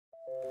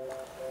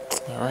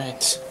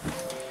Alright.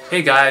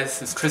 Hey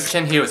guys, it's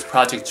Christian here with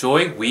Project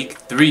Joy Week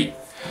 3.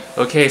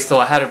 Okay, so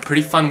I had a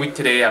pretty fun week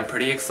today. I'm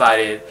pretty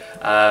excited.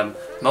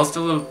 Most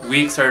of the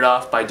week started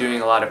off by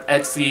doing a lot of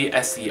Etsy,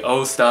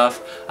 SEO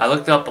stuff. I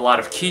looked up a lot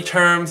of key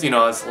terms,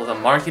 the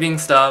marketing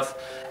stuff.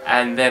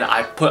 And then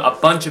I put a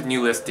bunch of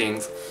new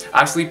listings.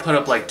 I actually put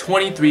up like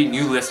 23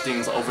 new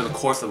listings over the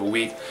course of a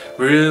week.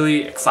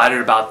 Really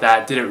excited about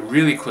that. Did it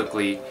really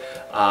quickly.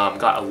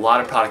 Got a lot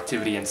of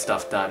productivity and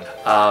stuff done.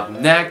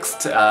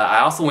 Next, I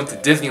also went to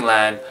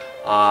Disneyland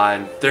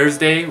on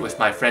Thursday with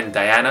my friend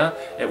Diana.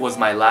 It was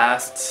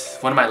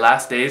one of my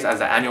last days as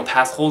an annual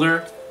pass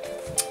holder.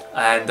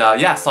 And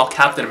yeah, saw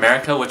Captain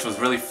America, which was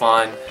really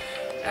fun.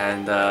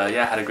 And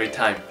yeah, had a great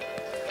time.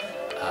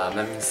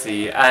 Let me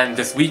see. And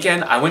this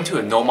weekend, I went to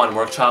a Nomon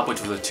workshop,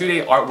 which was a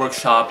 2-day art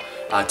workshop.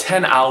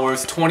 10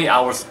 hours, 20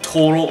 hours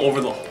total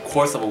over the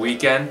course of a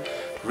weekend.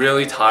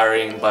 Really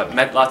tiring, but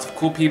met lots of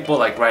cool people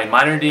like Ryan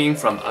Meinerding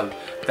from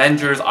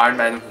Avengers, Iron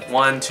Man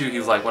 1, 2. He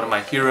was like one of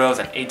my heroes,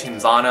 and 18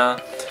 Zana,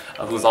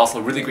 who's also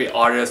a really great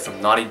artist from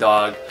Naughty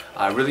Dog.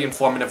 Really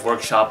informative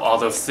workshop,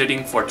 although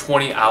sitting for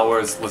 20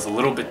 hours was a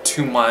little bit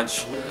too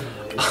much.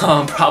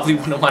 Probably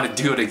wouldn't want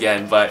to do it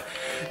again, but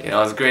it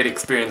was a great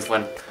experience.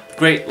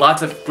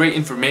 Lots of great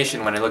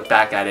information when I look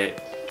back at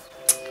it.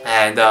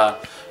 And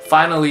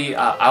finally,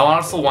 I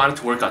also wanted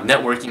to work on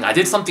networking. I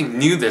did something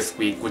new this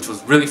week, which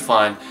was really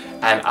fun,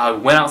 and I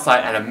went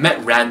outside and I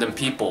met random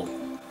people.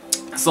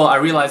 So I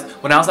realized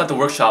when I was at the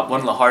workshop, one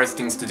of the hardest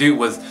things to do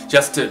was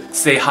just to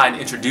say hi and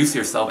introduce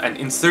yourself and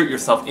insert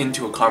yourself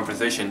into a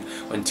conversation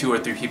when 2 or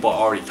 3 people are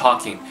already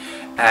talking.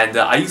 And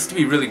I used to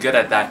be really good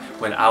at that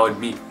when I would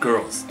meet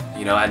girls,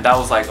 and that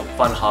was like a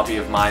fun hobby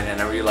of mine.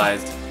 And I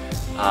realized,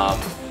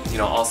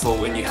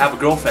 also when you have a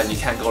girlfriend, you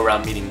can't go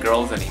around meeting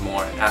girls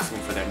anymore and asking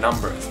for their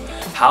numbers.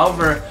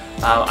 However,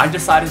 I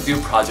decided to do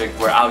a project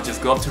where I would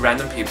just go up to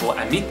random people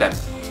and meet them.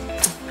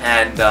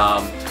 And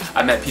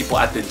I met people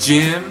at the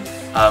gym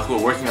who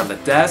were working on the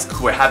desk,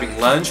 who were having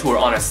lunch, who were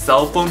on a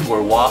cell phone, who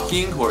were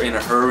walking, who were in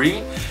a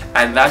hurry.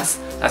 And that's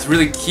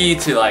really key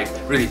to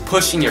really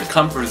pushing your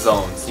comfort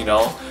zones,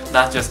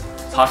 not just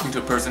talking to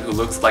a person who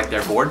looks like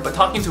they're bored, but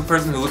talking to a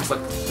person who looks like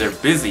they're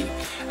busy.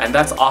 And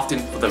that's often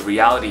what the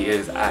reality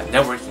is at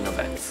networking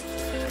events.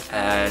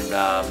 And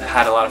I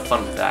had a lot of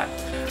fun with that.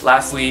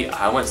 Lastly,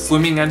 I went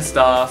swimming and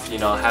stuff,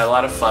 had a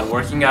lot of fun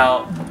working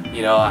out.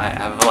 I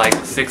have like a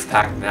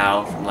 6-pack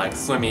now from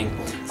swimming,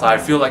 so I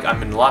feel like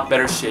I'm in a lot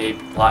better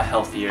shape, a lot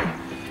healthier.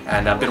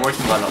 And I've been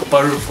working on a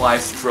butterfly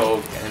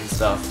stroke and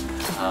stuff,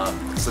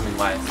 swimming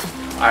wise.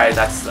 Alright,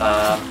 that's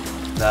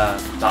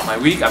about my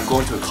week. I'm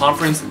going to a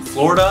conference in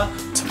Florida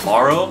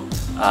tomorrow,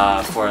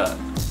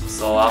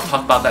 so I'll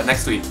talk about that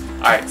next week.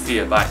 Alright, see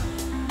ya, bye.